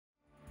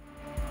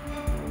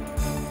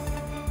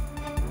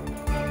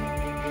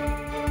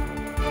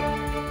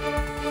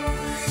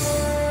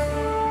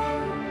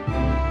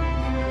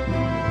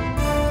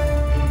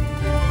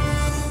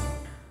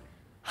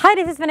Hi,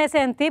 this is Vanessa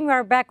and Tim. We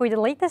are back with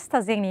the latest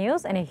ASEAN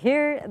news, and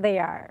here they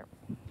are.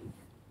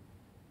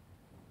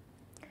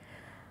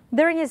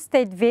 During his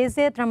state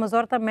visit, Ramos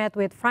Horta met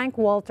with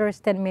Frank-Walter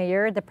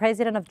Steinmeier, the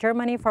president of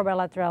Germany, for a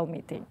bilateral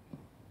meeting.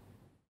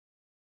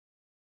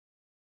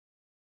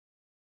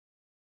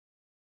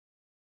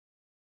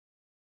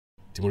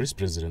 Timorese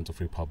President of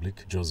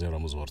Republic, Jose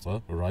Ramos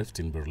Horta, arrived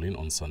in Berlin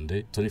on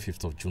Sunday,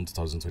 25th of June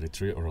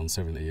 2023, around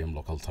 7 a.m.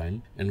 local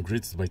time, and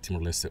greeted by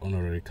Timor-Leste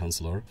Honorary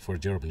Chancellor for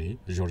Germany,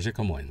 Jorge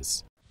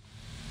Camoens.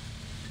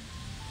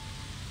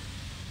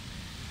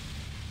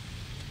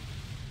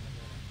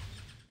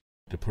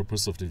 The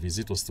purpose of the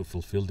visit was to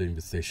fulfill the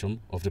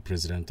invitation of the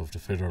President of the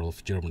Federal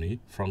of Germany,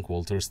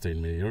 Frank-Walter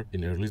Steinmeier,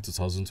 in early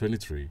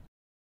 2023.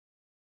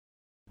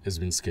 Has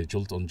been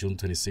scheduled on June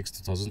 26,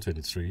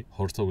 2023,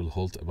 Horta will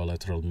hold a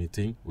bilateral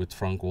meeting with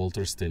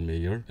Frank-Walter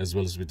Steinmeier as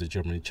well as with the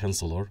German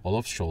Chancellor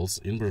Olaf Scholz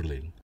in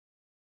Berlin.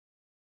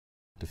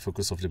 The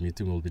focus of the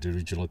meeting will be the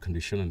regional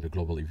condition and the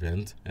global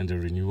event and the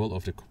renewal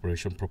of the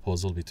cooperation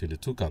proposal between the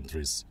two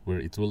countries, where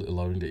it will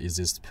allow the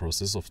easiest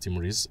process of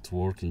Timorese to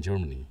work in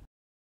Germany.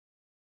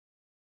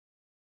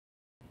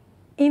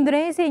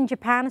 Indonesia and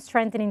Japan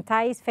strengthening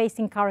ties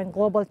facing current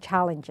global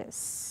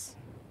challenges.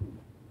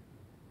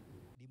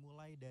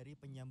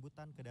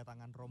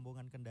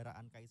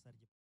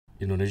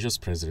 Indonesia's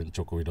President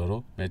Joko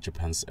Widodo met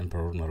Japan's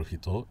Emperor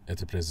Naruhito at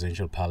the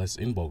presidential palace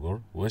in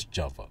Bogor, West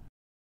Java.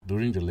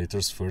 During the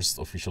latter's first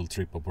official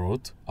trip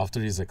abroad,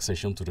 after his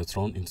accession to the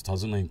throne in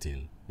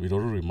 2019,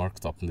 Widodo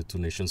remarked upon the two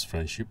nations'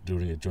 friendship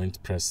during a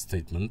joint press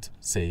statement,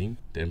 saying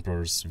the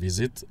emperor's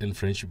visit and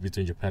friendship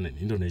between Japan and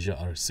Indonesia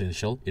are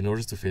essential in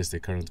order to face the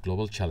current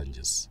global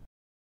challenges.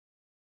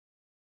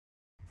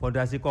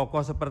 Fondasi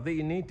kokoh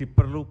seperti ini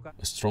diperlukan.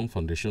 A strong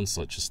foundation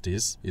such as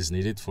this is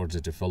needed for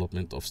the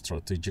development of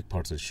strategic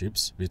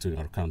partnerships between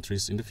our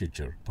countries in the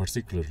future,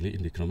 particularly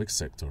in the economic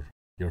sector.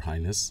 Your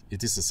Highness,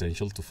 it is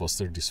essential to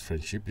foster this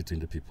friendship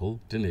between the people,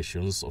 the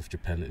nations of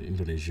Japan and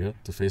Indonesia,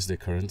 to face the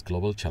current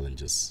global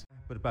challenges.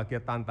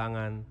 Berbagai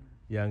tantangan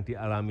yang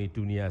dialami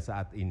dunia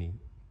saat ini.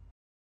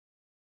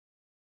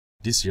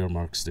 This year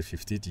marks the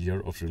 50th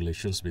year of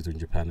relations between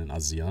Japan and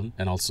ASEAN,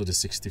 and also the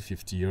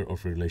 65th year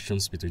of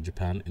relations between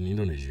Japan and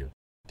Indonesia.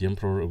 The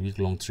Emperor a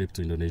week-long trip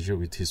to Indonesia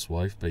with his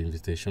wife by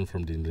invitation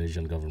from the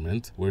Indonesian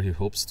government, where he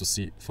hopes to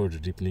see further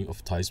deepening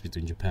of ties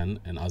between Japan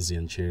and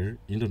ASEAN chair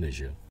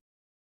Indonesia.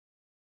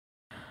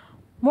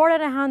 More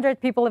than 100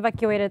 people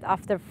evacuated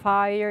after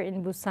fire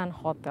in Busan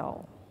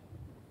hotel.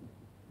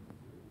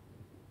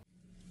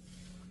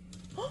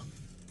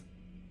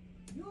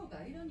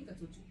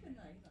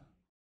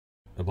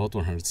 About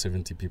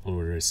 170 people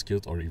were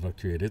rescued or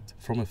evacuated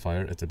from a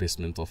fire at the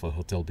basement of a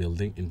hotel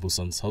building in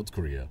Busan, South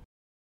Korea.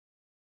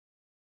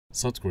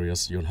 South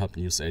Korea's Yonhap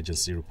news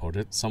agency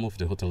reported some of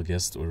the hotel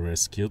guests were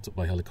rescued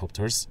by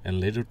helicopters and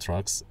later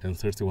trucks, and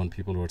 31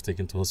 people were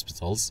taken to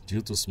hospitals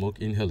due to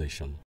smoke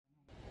inhalation.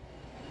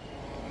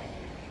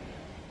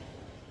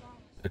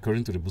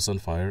 According to the Busan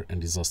Fire and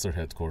Disaster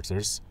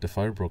Headquarters, the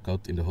fire broke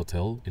out in the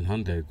hotel in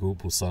Handaegu,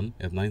 Busan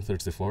at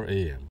 9:34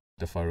 a.m.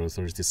 The fire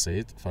authorities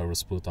said fire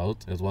was put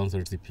out at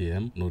 1:30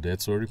 p.m. No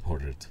deaths were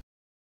reported.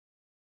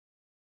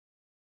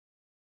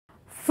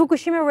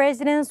 Fukushima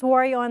residents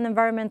worry on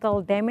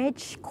environmental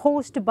damage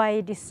caused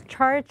by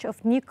discharge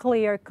of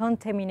nuclear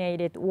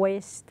contaminated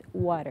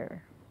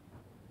wastewater.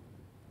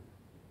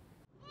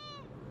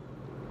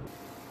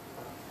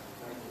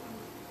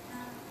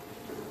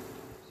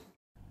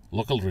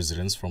 Local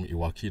residents from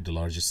Iwaki, the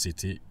largest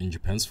city in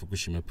Japan's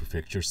Fukushima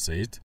prefecture,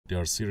 said they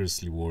are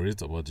seriously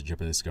worried about the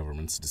Japanese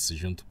government's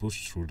decision to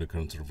push through the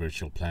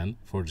controversial plan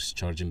for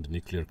discharging the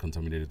nuclear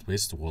contaminated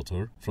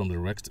wastewater from the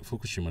wrecked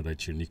Fukushima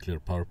Daiichi nuclear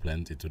power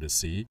plant into the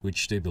sea,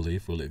 which they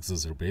believe will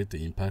exacerbate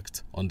the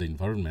impact on the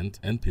environment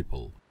and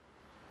people.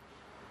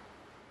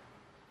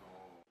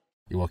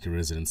 Iwaki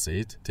residents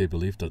said they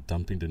believe that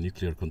dumping the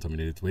nuclear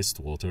contaminated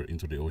wastewater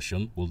into the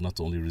ocean will not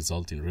only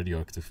result in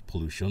radioactive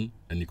pollution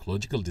and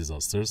ecological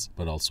disasters,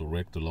 but also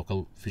wreck the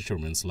local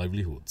fishermen's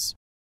livelihoods.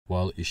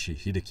 While Ishii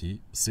Hideki,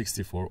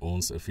 64,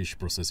 owns a fish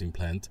processing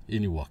plant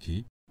in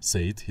Iwaki,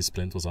 said his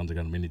plant was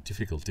undergone many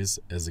difficulties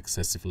as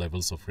excessive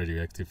levels of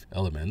radioactive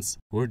elements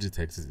were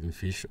detected in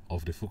fish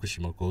off the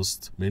Fukushima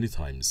coast many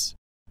times.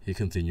 He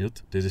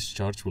continued, the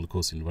discharge will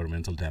cause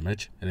environmental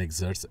damage and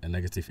exert a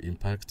negative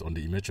impact on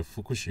the image of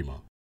Fukushima.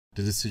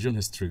 The decision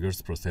has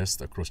triggered protests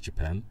across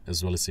Japan,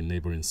 as well as in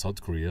neighboring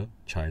South Korea,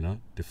 China,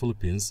 the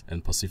Philippines,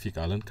 and Pacific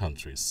Island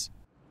countries.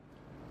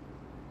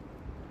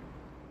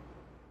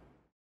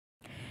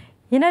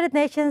 United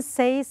Nations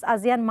says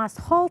ASEAN must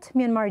hold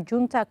Myanmar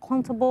junta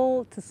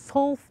accountable to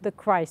solve the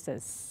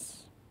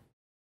crisis.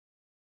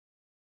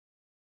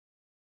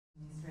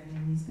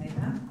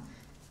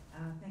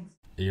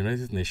 A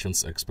United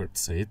Nations expert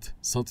said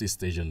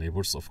Southeast Asian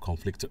neighbors of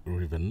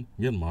conflict-riven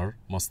Myanmar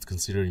must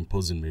consider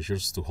imposing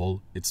measures to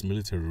hold its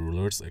military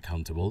rulers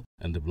accountable,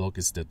 and the bloc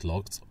is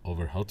deadlocked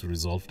over how to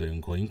resolve the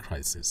ongoing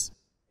crisis.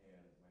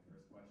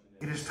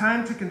 It is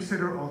time to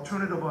consider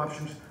alternative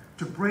options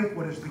to break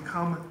what has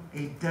become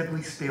a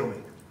deadly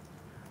stalemate.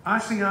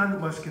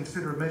 ASEAN must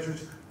consider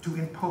measures to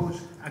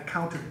impose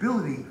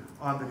accountability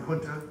on the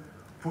junta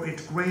for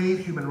its grave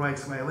human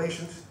rights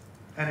violations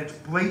and its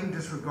blatant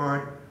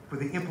disregard for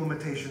the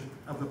implementation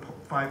of the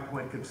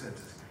five-point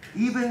consensus,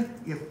 even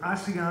if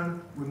ASEAN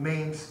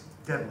remains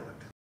deadlocked.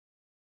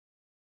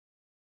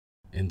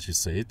 And she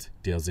said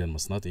the ASEAN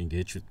must not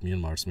engage with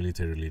Myanmar's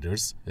military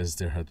leaders, as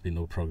there had been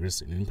no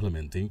progress in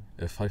implementing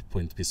a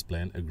five-point peace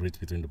plan agreed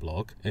between the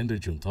bloc and the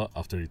junta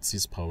after it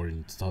seized power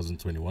in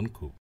 2021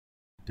 coup.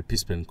 The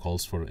peace plan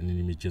calls for an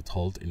immediate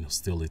halt in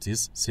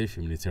hostilities, safe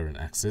humanitarian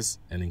access,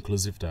 and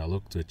inclusive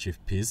dialogue to achieve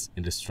peace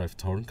in the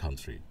strife-torn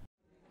country.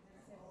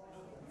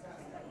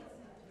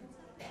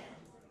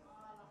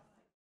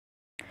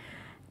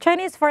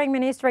 Chinese Foreign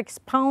Minister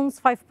expounds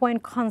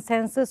five-point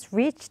consensus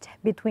reached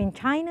between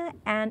China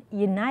and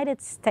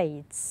United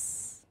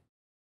States.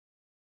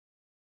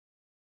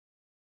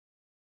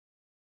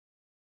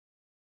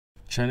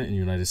 China and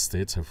United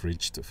States have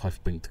reached a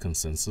five-point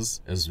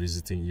consensus as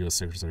visiting U.S.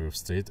 Secretary of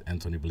State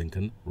Antony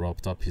Blinken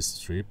wrapped up his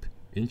trip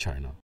in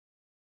China.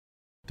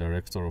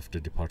 Director of the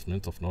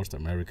Department of North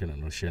American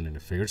and Oceanian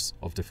Affairs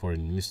of the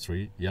Foreign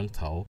Ministry, Yang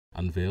Tao,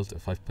 unveiled a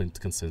five-point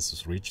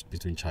consensus reached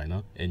between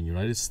China and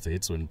United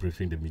States when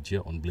briefing the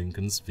media on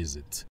Blinken's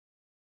visit.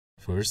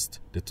 First,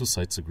 the two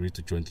sides agreed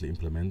to jointly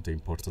implement the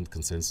important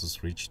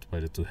consensus reached by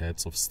the two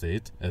heads of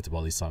state at the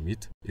Bali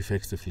summit,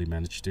 effectively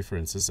manage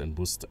differences and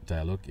boost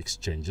dialogue,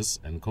 exchanges,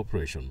 and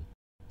cooperation.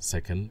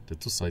 Second, the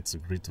two sides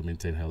agreed to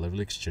maintain high-level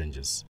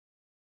exchanges.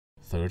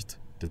 Third,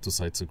 the two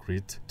sides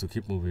agreed to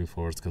keep moving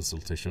forward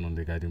consultation on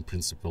the guiding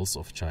principles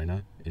of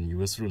China and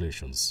U.S.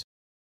 relations.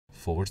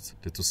 Fourth,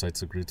 the two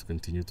sides agreed to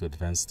continue to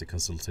advance the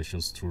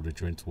consultations through the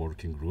Joint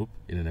Working Group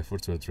in an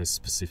effort to address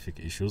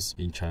specific issues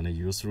in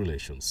China-U.S.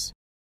 relations.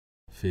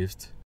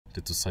 Fifth, the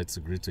two sides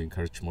agreed to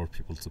encourage more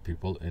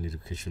people-to-people and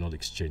educational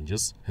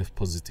exchanges, have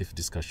positive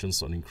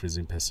discussions on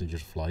increasing passenger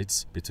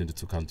flights between the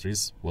two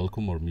countries,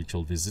 welcome more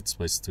mutual visits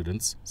by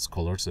students,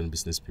 scholars and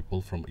business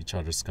people from each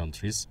other's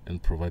countries,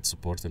 and provide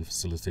support and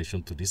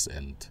facilitation to this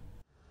end.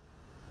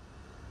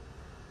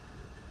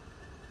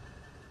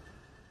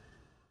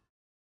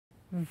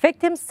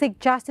 Victims seek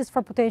justice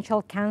for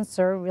potential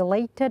cancer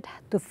related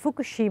to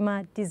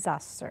Fukushima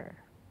disaster.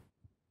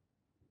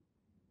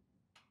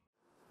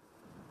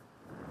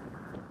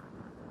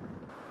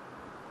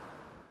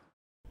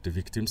 The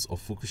victims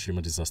of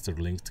Fukushima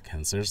disaster-linked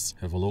cancers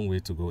have a long way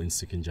to go in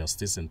seeking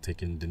justice and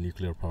taking the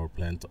nuclear power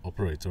plant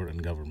operator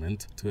and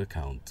government to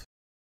account.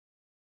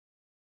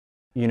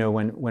 You know,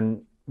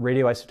 when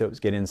radioisotopes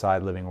get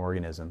inside living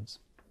organisms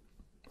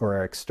or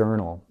are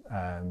external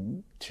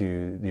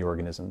to the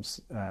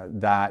organisms,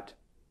 that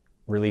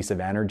release of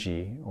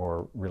energy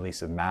or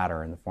release of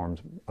matter in the forms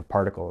of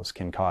particles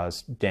can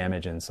cause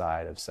damage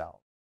inside of cells.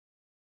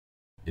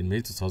 In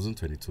May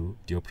 2022,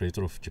 the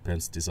operator of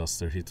Japan's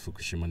disaster-hit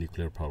Fukushima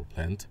nuclear power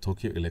plant,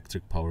 Tokyo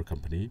Electric Power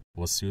Company,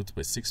 was sued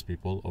by 6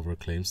 people over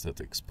claims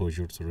that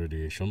exposure to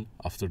radiation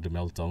after the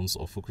meltdowns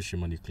of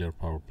Fukushima nuclear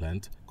power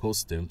plant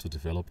caused them to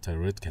develop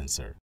thyroid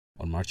cancer.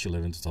 On March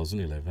 11,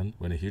 2011,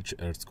 when a huge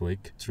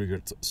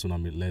earthquake-triggered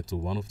tsunami led to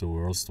one of the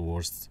world's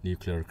worst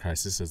nuclear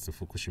crises at the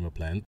Fukushima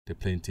plant, the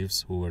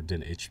plaintiffs, who were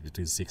then aged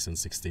between 6 and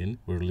 16,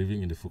 were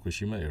living in the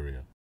Fukushima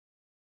area.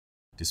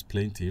 These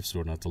plaintiffs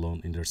were not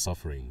alone in their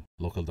suffering.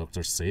 Local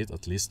doctors said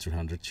at least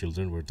 300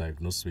 children were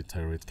diagnosed with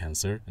thyroid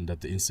cancer and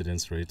that the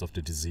incidence rate of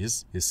the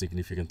disease is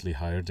significantly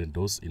higher than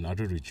those in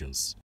other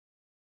regions.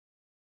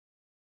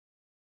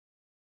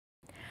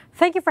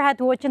 Thank you for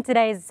watching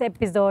today's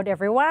episode,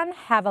 everyone.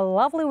 Have a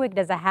lovely week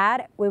that's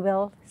ahead. We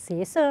will see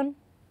you soon.